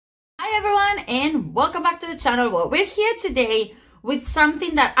Hi everyone and welcome back to the channel. Well, we're here today with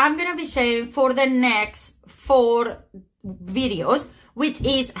something that I'm going to be sharing for the next 4 videos, which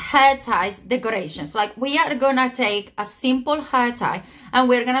is hair ties decorations. Like, we are going to take a simple hair tie and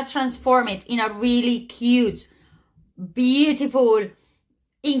we're going to transform it in a really cute, beautiful,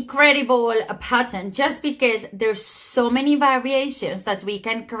 incredible pattern, just because there's so many variations that we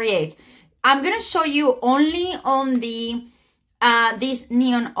can create. I'm going to show you only on the this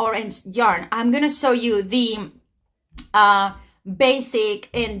neon orange yarn. I'm gonna show you the basic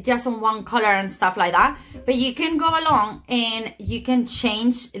and just on one color and stuff like that, but you can go along and you can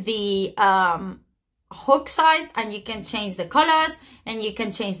change the hook size, and you can change the colors, and you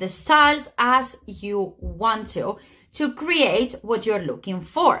can change the styles as you want to create what you're looking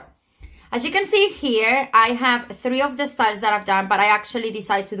for. As you can see here, I have 3 of the styles that I've done, but I actually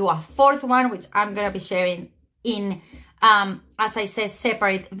decided to do a 4th one, which I'm gonna be sharing in as I said,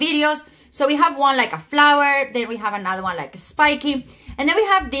 separate videos. So we have one like a flower, then we have another one like a spiky, and then we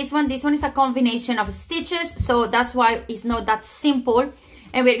have this one. This one is a combination of stitches, so that's why it's not that simple.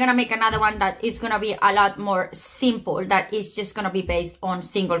 And we're gonna make another one that is gonna be a lot more simple, that is just gonna be based on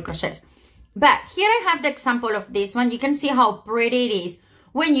single crochets. But here I have the example of this one. You can see how pretty it is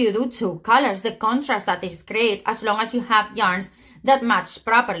when you do 2 colors, the contrast that is great, as long as you have yarns that match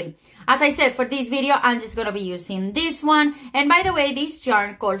properly. As I said, for this video, I'm just going to be using this one. And by the way, this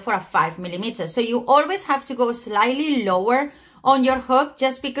yarn called for a 5mm. So you always have to go slightly lower on your hook,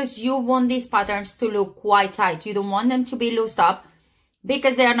 just because you want these patterns to look quite tight. You don't want them to be loosed up,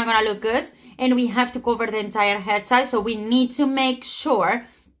 because they are not going to look good. And we have to cover the entire hair tie. So we need to make sure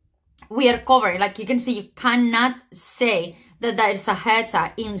we are covering. Like you can see, you cannot say that there's a hair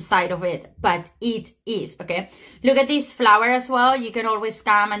tie inside of it, but it is, okay? Look at this flower as well. You can always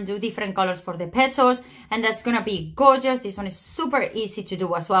come and do different colors for the petals, and that's gonna be gorgeous. This one is super easy to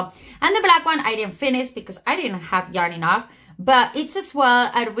do as well. And the black one I didn't finish because I didn't have yarn enough, but it's as well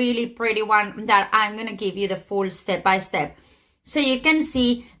a really pretty one that I'm gonna give you the full step-by-step. So you can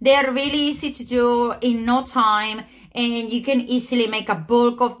see they are really easy to do in no time, and you can easily make a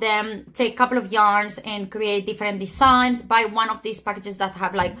bulk of them, take a couple of yarns and create different designs. Buy one of these packages that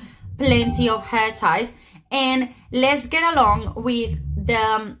have like plenty of hair ties, and let's get along with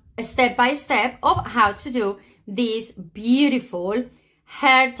the step-by-step of how to do these beautiful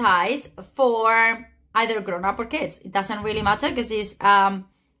hair ties for either grown-up or kids. It doesn't really matter, because it's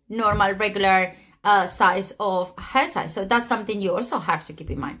normal, regular size of hair tie. So that's something you also have to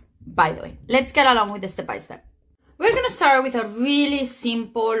keep in mind. By the way, let's get along with the step-by-step. We're gonna start with a really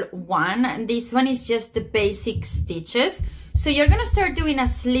simple one, and this one is just the basic stitches. So you're gonna start doing a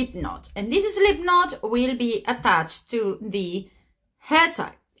slip knot, and this slip knot will be attached to the hair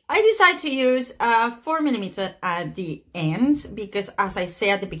tie. I decided to use 4mm at the end, because as I said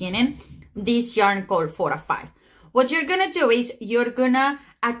at the beginning, this yarn called for a 5. What you're gonna do is you're gonna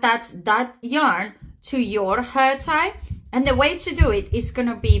attach that yarn to your hair tie, and the way to do it is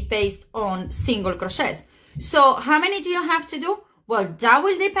gonna be based on single crochets. So how many do you have to do? Well, that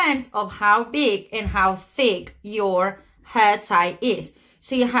will depend on how big and how thick your hair tie is.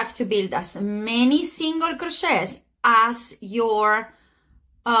 So you have to build as many single crochets as your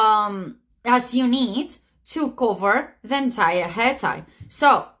as you need to cover the entire hair tie.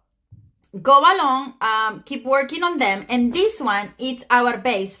 So go along, keep working on them, and this one is our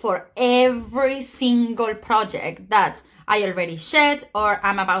base for every single project that I already shared or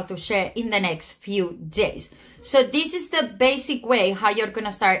I'm about to share in the next few days. So this is the basic way how you're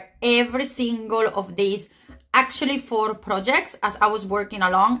gonna start every single of these. Actually, 4 projects. As I was working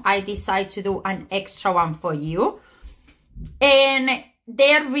along, I decided to do an extra one for you, and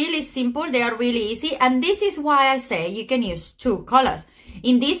they are really simple, they are really easy, and this is why I say you can use 2 colors.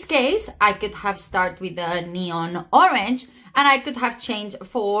 In this case, I could have started with the neon orange, and I could have changed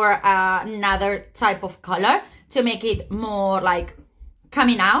for another type of color to make it more like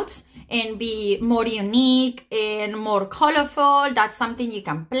coming out and be more unique and more colorful. That's something you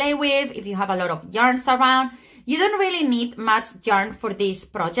can play with if you have a lot of yarns around. You don't really need much yarn for this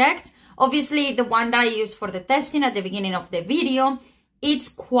project. Obviously, the one that I used for the testing at the beginning of the video, it's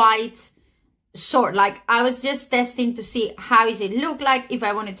quite short. Like, I was just testing to see how does it look like, if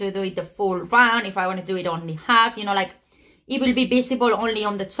I wanted to do it the full round, if I want to do it only half, you know, like it will be visible only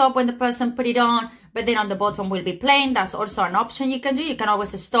on the top when the person put it on, but then on the bottom will be plain. That's also an option you can do. You can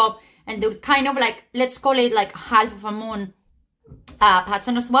always stop and do kind of like, let's call it like half of a moon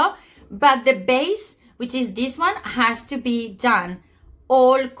pattern as well. But the base, which is this one, has to be done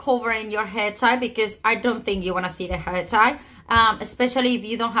all covering your hair tie, because I don't think you want to see the hair tie, especially if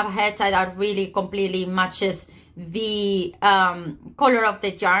you don't have a hair tie that really completely matches the color of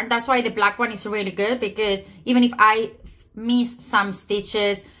the yarn. That's why the black one is really good, because even if I missed some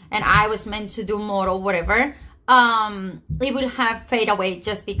stitches and I was meant to do more or whatever, it will have fade away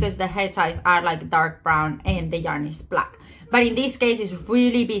just because the head ties are like dark brown and the yarn is black. But in this case, it's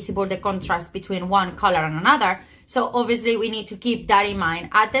really visible, the contrast between one color and another. So obviously we need to keep that in mind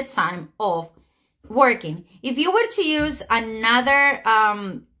at the time of working. If you were to use another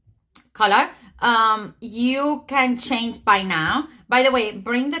color, you can change by now. By the way,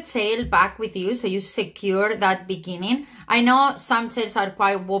 bring the tail back with you so you secure that beginning. I know some tails are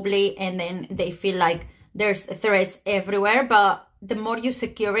quite wobbly and then they feel like there's threads everywhere, but the more you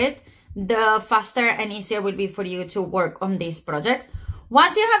secure it, the faster and easier will be for you to work on these projects.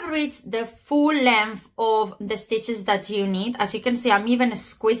 Once you have reached the full length of the stitches that you need, as you can see, I'm even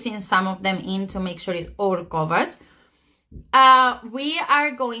squeezing some of them in to make sure it's all covered. We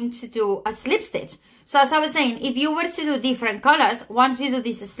are going to do a slip stitch. So as I was saying, if you were to do different colors, once you do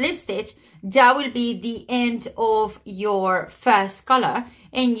this slip stitch, that will be the end of your first color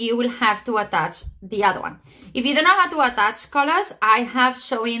and you will have to attach the other one. If you don't know how to attach colors, I have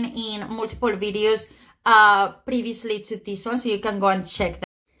shown in multiple videos previously to this one, so you can go and check that.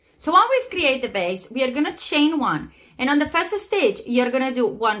 So once we've created the base, we are going to chain one. And on the first stitch, you're going to do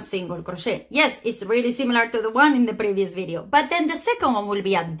one single crochet. Yes, it's really similar to the one in the previous video. But then the second one will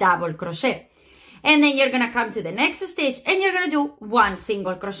be a double crochet. And then you're going to come to the next stitch and you're going to do one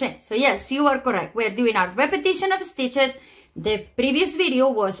single crochet. So yes, you are correct. We're doing a repetition of stitches. The previous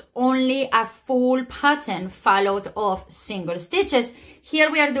video was only a full pattern followed of single stitches. Here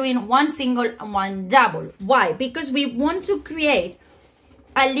we are doing one single and one double. Why? Because we want to create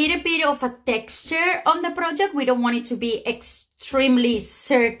a little bit of a texture on the project. We don't want it to be extremely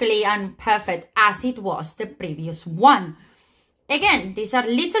circly and perfect as it was the previous one. Again, these are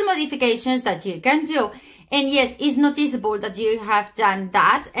little modifications that you can do. And yes, it's noticeable that you have done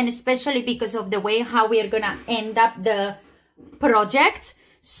that. And especially because of the way how we are going to end up the project.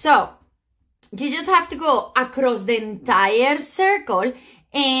 So you just have to go across the entire circle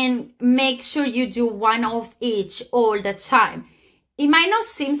and make sure you do one of each all the time. It might not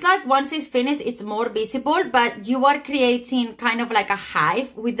seem like once it's finished, it's more visible, but you are creating kind of like a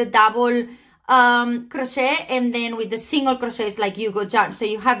hive with the double crochet, and then with the single crochet it's like you go down. So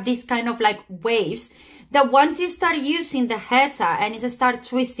you have this kind of like waves that once you start using the head tie and it start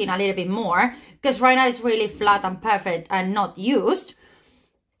twisting a little bit more, because right now it's really flat and perfect and not used,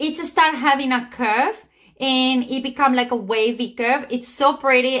 it start having a curve and it become like a wavy curve. It's so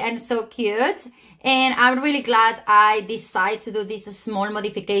pretty and so cute. And I'm really glad I decided to do this small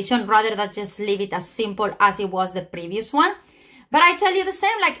modification rather than just leave it as simple as it was the previous one. But I tell you the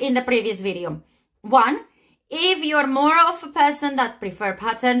same like in the previous video. One, if you're more of a person that prefer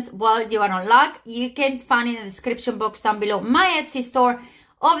patterns, well, you are on luck. You can find in the description box down below my Etsy store.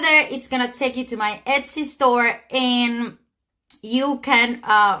 Over there, it's going to take you to my Etsy store and you can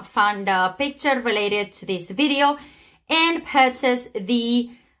find a picture related to this video and purchase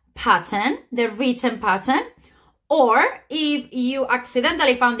the pattern, the written pattern. Or if you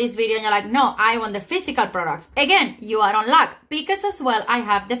accidentally found this video and you're like, no, I want the physical products. Again, you are on luck because as well, I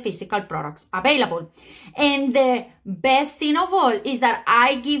have the physical products available. And the best thing of all is that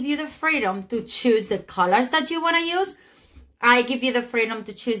I give you the freedom to choose the colors that you want to use. I give you the freedom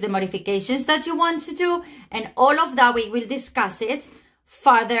to choose the modifications that you want to do. And all of that, we will discuss it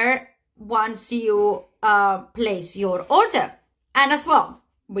further once you place your order. And as well,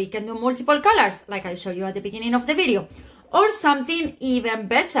 we can do multiple colors, like I showed you at the beginning of the video. Or something even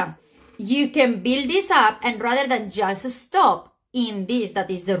better. You can build this up and rather than just stop in this, that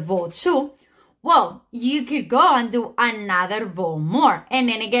is the row 2, well, you could go and do another row more. And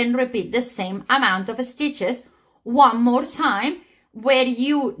then again, repeat the same amount of stitches one more time, where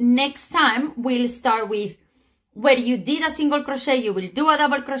you next time will start with where you did a single crochet, you will do a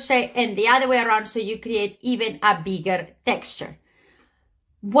double crochet and the other way around, so you create even a bigger texture.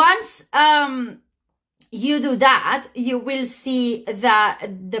 Once you do that, you will see that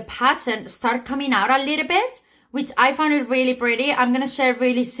the pattern start coming out a little bit, which I found it really pretty. I'm going to share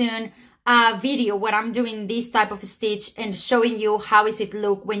really soon a video where I'm doing this type of stitch and showing you how is it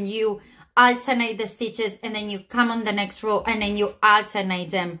look when you alternate the stitches and then you come on the next row and then you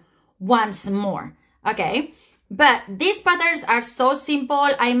alternate them once more. Okay. But these patterns are so simple.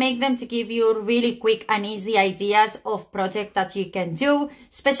 I make them to give you really quick and easy ideas of project that you can do,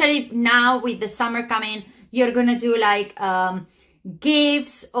 especially now with the summer coming. You're going to do like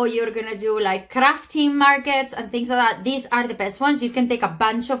gifts, or you're going to do like crafting markets and things like that. These are the best ones. You can take a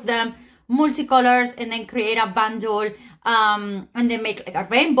bunch of them, multicolors, and then create a bundle and then make like a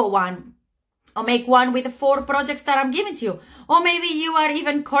rainbow one. or make one with the 4 projects that I'm giving to you. Or maybe you are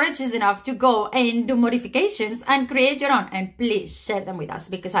even courageous enough to go and do modifications and create your own. And please share them with us,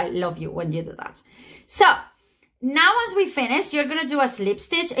 because I love you when you do that. So now once we finish, you're going to do a slip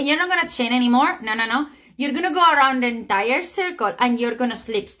stitch, and you're not going to chain anymore. No. You're going to go around the entire circle and you're going to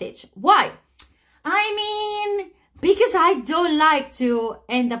slip stitch. Why? I mean, because I don't like to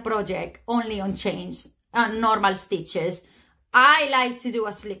end a project only on chains, normal stitches. I like to do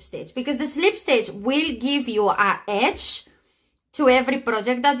a slip stitch, because the slip stitch will give you an edge to every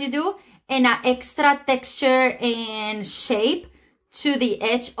project that you do, and an extra texture and shape to the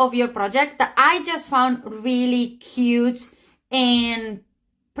edge of your project that I just found really cute and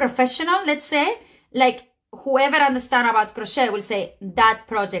professional, let's say. Like, whoever understands about crochet will say that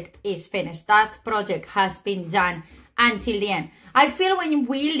project is finished. That project has been done until the end. I feel when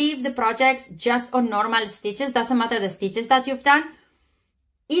we leave the projects just on normal stitches, doesn't matter the stitches that you've done,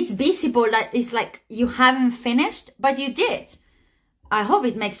 it's visible that it's like you haven't finished, but you did. I hope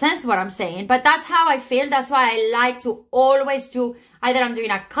it makes sense what I'm saying, but that's how I feel. That's why I like to always do, either I'm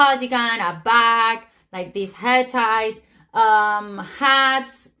doing a cardigan, a bag, like these hair ties,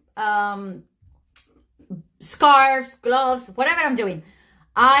 hats, scarves, gloves, whatever I'm doing.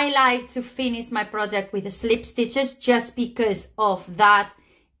 I like to finish my project with the slip stitches just because of that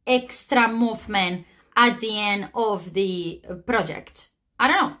extra movement at the end of the project. I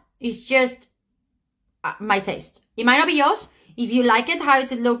don't know. It's just my taste. It might not be yours. If you like it, how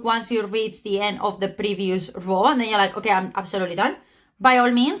does it look once you reach the end of the previous row and then you're like, okay, I'm absolutely done. By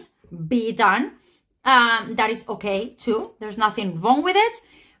all means, be done. That is okay too. There's nothing wrong with it.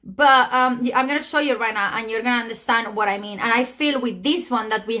 But I'm going to show you right now and you're going to understand what I mean. And I feel with this one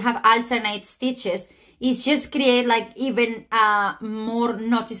that we have alternate stitches, it's just create like even more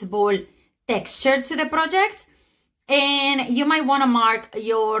noticeable texture to the project. And you might want to mark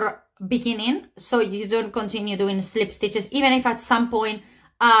your beginning so you don't continue doing slip stitches, even if at some point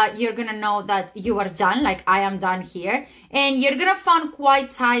you're going to know that you are done, like I am done here. And you're going to find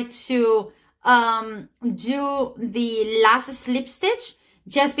quite tight to do the last slip stitch,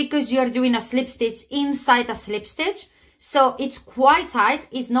 just because you're doing a slip stitch inside a slip stitch. So it's quite tight.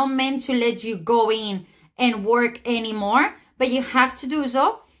 It's not meant to let you go in and work anymore, but you have to do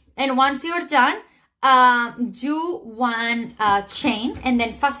so. And once you're done, do one chain and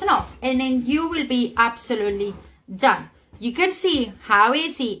then fasten off, and then you will be absolutely done. You can see how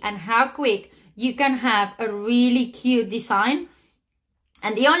easy and how quick you can have a really cute design.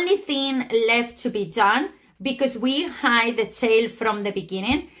 And the only thing left to be done, because we hide the tail from the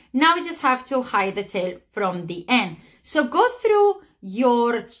beginning, now we just have to hide the tail from the end. So go through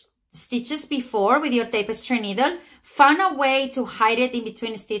your stitches before with your tapestry needle, find a way to hide it in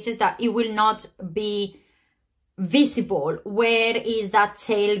between stitches that it will not be visible. Where is that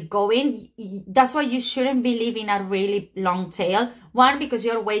tail going? That's why you shouldn't be leaving a really long tail. 1, because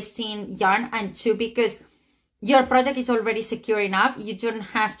you're wasting yarn, and 2, because your project is already secure enough. You don't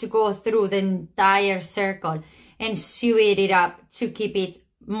have to go through the entire circle and sew it up to keep it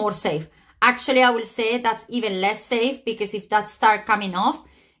more safe. Actually, I will say that's even less safe, because if that starts coming off,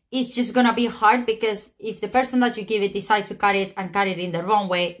 it's just gonna be hard, because if the person that you give it decides to cut it and cut it in the wrong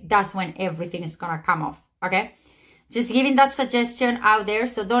way, that's when everything is gonna come off, okay? Just giving that suggestion out there.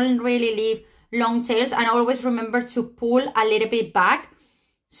 So don't really leave long tails, and always remember to pull a little bit back,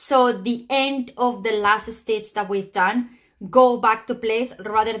 so the end of the last stitch that we've done go back to place,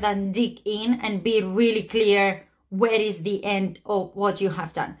 rather than dig in and be really clear where is the end of what you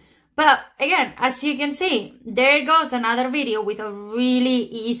have done. But again, as you can see, there goes another video with a really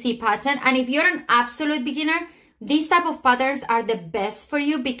easy pattern. And if you're an absolute beginner, these type of patterns are the best for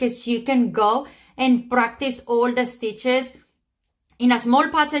you, because you can go and practice all the stitches in a small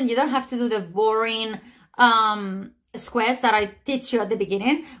pattern. You don't have to do the boring squares that I teach you at the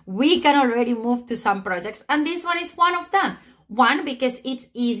beginning. We can already move to some projects, and this one is one of them. 1, because it's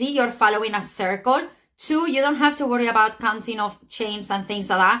easy, you're following a circle. 2, you don't have to worry about counting of chains and things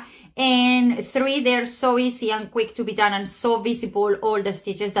like that. And 3, they're so easy and quick to be done, and so visible, all the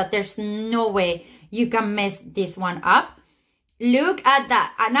stitches, that there's no way you can mess this one up. Look at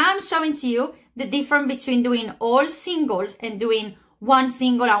that. And now I'm showing to you the difference between doing all singles and doing 1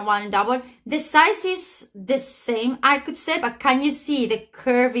 single and 1 double. The size is the same, I could say, but can you see the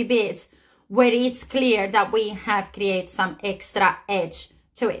curvy bits where it's clear that we have created some extra edge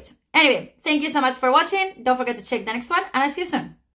to it? Anyway, thank you so much for watching. Don't forget to check the next one, and I'll see you soon.